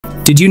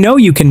Did you know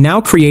you can now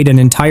create an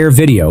entire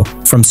video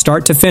from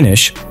start to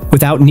finish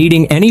without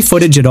needing any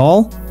footage at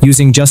all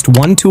using just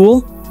one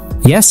tool?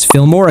 Yes,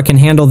 Filmora can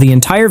handle the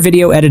entire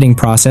video editing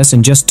process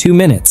in just 2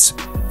 minutes,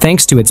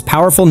 thanks to its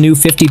powerful new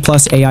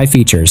 50+ AI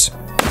features.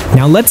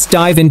 Now let's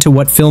dive into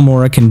what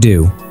Filmora can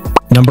do.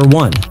 Number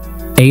 1.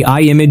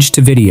 AI image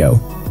to video.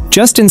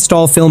 Just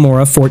install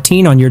Filmora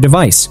 14 on your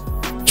device.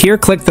 Here,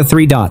 click the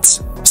 3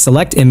 dots.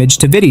 Select image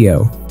to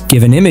video.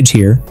 Give an image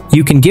here.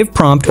 You can give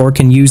prompt or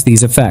can use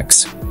these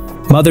effects.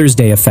 Mother's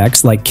Day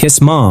effects like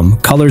Kiss Mom,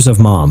 Colors of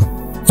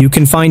Mom. You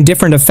can find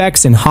different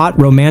effects in Hot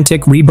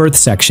Romantic Rebirth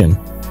section.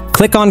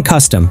 Click on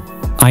Custom.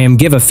 I am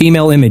give a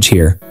female image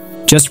here.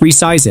 Just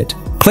resize it.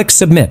 Click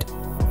Submit.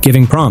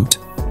 Giving prompt.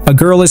 A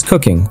girl is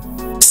cooking.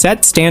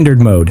 Set standard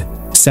mode.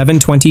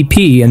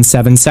 720p and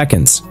 7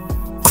 seconds.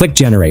 Click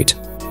Generate.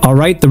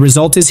 Alright, the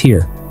result is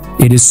here.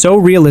 It is so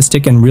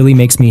realistic and really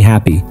makes me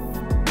happy.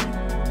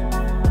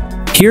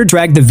 Here,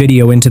 drag the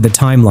video into the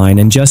timeline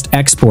and just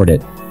export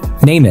it.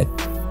 Name it.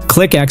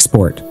 Click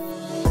Export.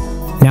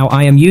 Now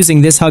I am using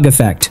this hug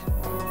effect.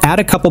 Add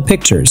a couple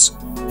pictures,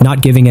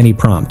 not giving any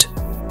prompt.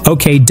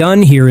 Okay,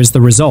 done. Here is the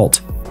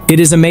result.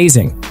 It is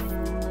amazing.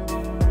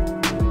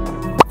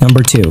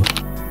 Number 2.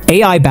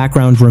 AI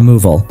background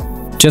removal.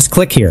 Just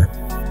click here.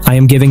 I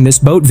am giving this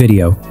boat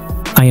video.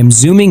 I am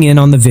zooming in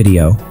on the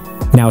video.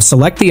 Now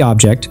select the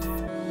object.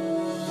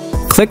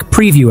 Click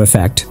Preview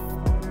effect.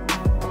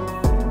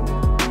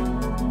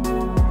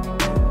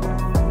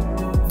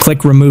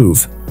 Click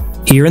Remove.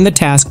 Here in the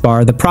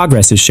taskbar, the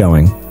progress is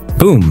showing.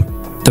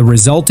 Boom! The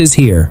result is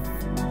here.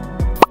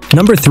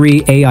 Number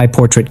 3. AI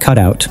Portrait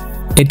Cutout.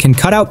 It can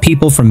cut out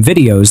people from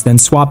videos, then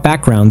swap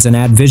backgrounds and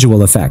add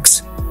visual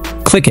effects.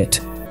 Click it.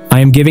 I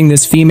am giving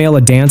this female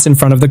a dance in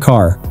front of the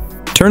car.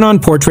 Turn on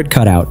Portrait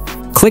Cutout.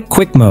 Click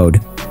Quick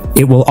Mode.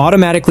 It will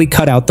automatically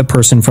cut out the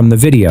person from the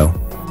video.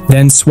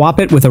 Then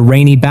swap it with a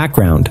rainy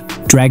background.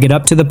 Drag it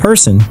up to the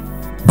person.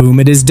 Boom,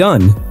 it is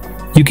done.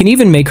 You can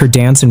even make her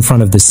dance in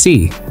front of the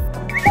sea.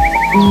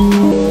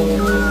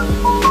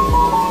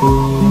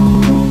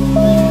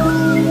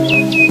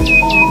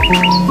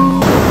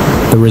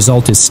 The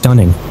result is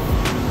stunning.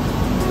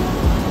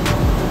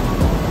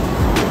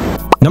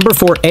 Number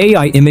 4.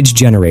 AI Image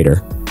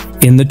Generator.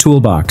 In the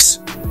toolbox,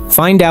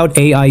 find out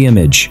AI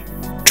image.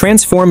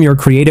 Transform your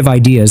creative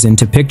ideas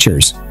into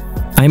pictures.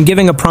 I am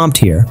giving a prompt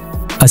here.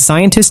 A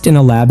scientist in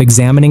a lab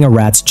examining a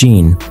rat's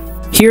gene.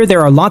 Here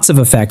there are lots of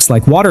effects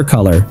like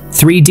watercolor,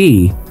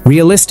 3D,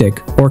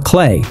 realistic, or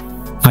clay.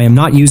 I am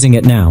not using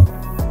it now.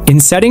 In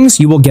settings,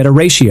 you will get a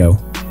ratio.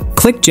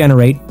 Click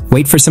Generate,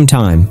 wait for some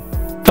time.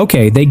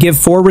 Okay, they give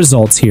 4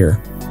 results here.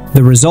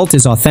 The result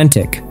is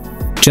authentic.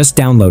 Just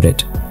download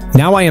it.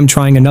 Now I am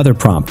trying another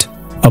prompt.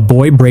 A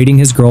boy braiding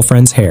his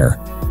girlfriend's hair.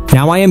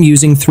 Now I am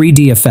using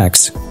 3D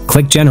effects.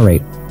 Click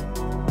Generate.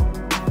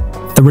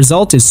 The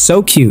result is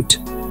so cute.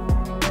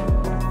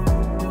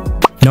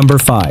 Number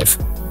 5.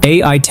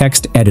 AI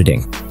Text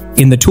Editing.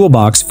 In the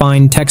toolbox,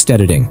 find Text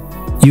Editing.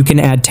 You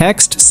can add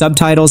text,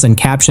 subtitles, and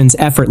captions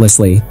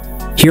effortlessly.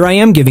 Here I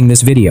am giving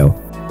this video.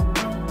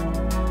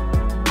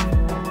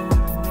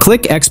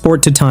 Click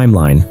Export to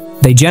Timeline.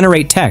 They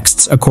generate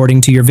texts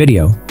according to your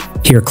video.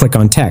 Here, click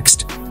on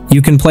Text.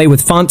 You can play with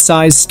font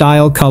size,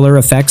 style, color,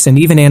 effects, and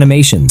even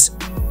animations.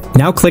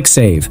 Now click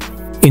Save.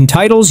 In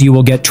titles, you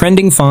will get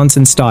trending fonts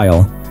and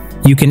style.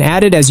 You can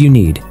add it as you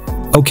need.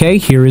 Okay,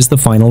 here is the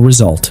final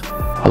result.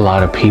 A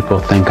lot of people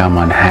think I'm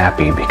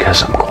unhappy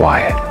because I'm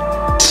quiet.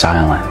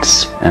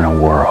 Silence in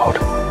a world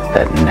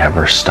that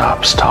never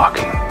stops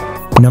talking.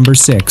 Number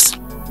 6.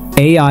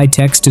 AI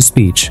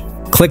Text-to-Speech.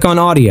 Click on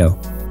Audio.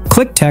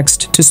 Click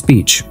Text to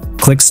Speech.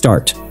 Click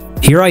Start.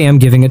 Here I am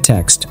giving a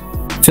text.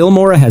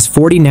 Filmora has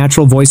 40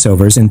 natural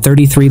voiceovers in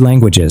 33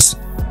 languages.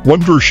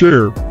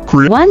 Wondershare.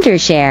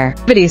 Wondershare.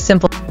 Pretty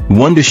simple.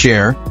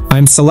 Wondershare.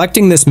 I'm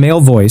selecting this male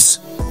voice.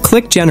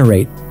 Click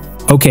Generate.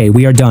 Okay,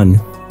 we are done.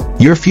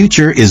 Your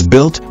future is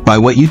built by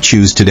what you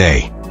choose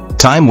today.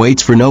 Time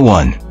waits for no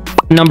one.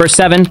 Number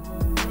 7.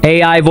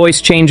 AI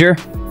Voice Changer.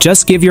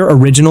 Just give your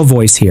original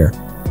voice here.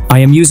 I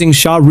am using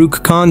Shah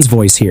Rukh Khan's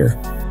voice here.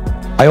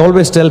 I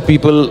always tell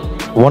people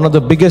one of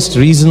the biggest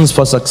reasons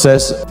for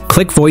success.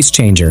 Click Voice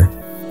Changer.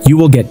 You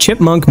will get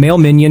chipmunk, male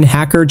minion,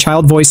 hacker,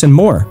 child voice, and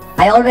more.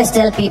 I always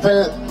tell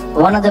people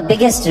one of the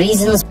biggest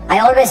reasons. I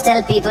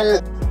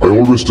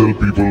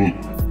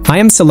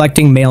am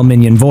selecting male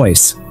minion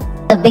voice.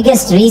 The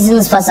biggest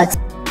reasons for success.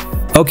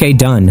 Okay,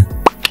 done.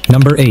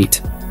 Number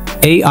 8.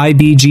 AI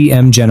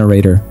BGM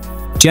Generator.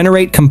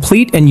 Generate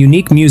complete and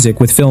unique music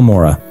with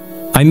Filmora.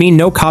 I mean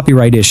no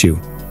copyright issue.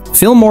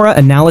 Filmora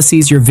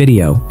analyzes your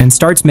video and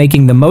starts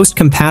making the most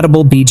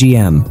compatible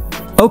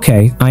BGM.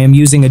 Okay, I am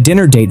using a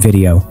dinner date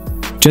video.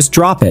 Just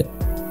drop it.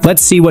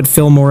 Let's see what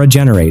Filmora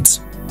generates.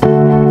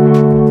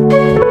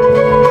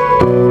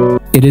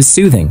 It is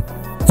soothing.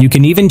 You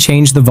can even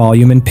change the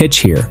volume and pitch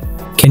here.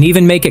 Can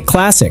even make it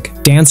classic,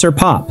 dance or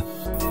pop.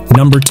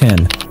 Number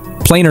 10.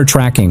 Planar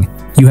Tracking.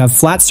 You have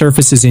flat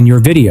surfaces in your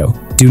video.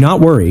 Do not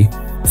worry.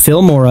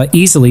 Filmora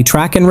easily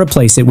track and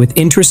replace it with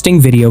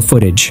interesting video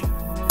footage.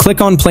 Click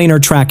on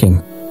Planar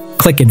Tracking.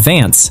 Click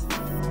Advance.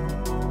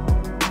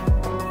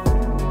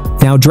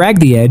 Now drag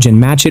the edge and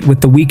match it with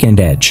the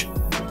weekend edge.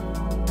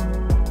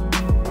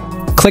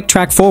 Click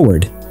Track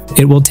Forward.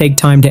 It will take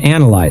time to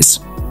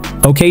analyze.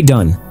 OK,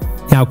 done.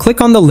 Now click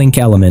on the link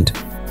element.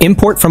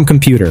 Import from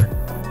computer.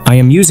 I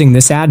am using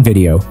this ad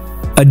video.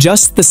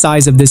 Adjust the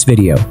size of this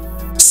video.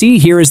 See,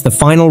 here is the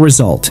final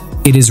result.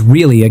 It is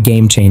really a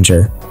game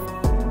changer.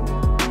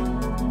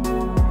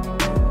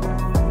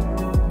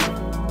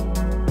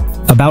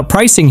 About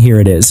pricing, here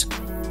it is.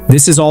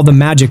 This is all the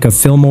magic of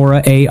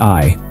Filmora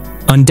AI.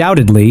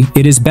 Undoubtedly,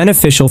 it is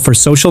beneficial for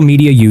social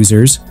media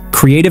users,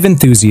 creative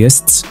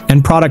enthusiasts,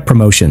 and product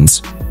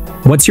promotions.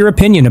 What's your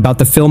opinion about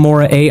the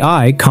Filmora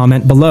AI?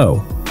 Comment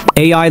below.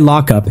 AI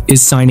Lockup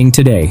is signing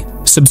today.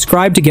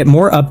 Subscribe to get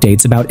more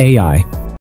updates about AI.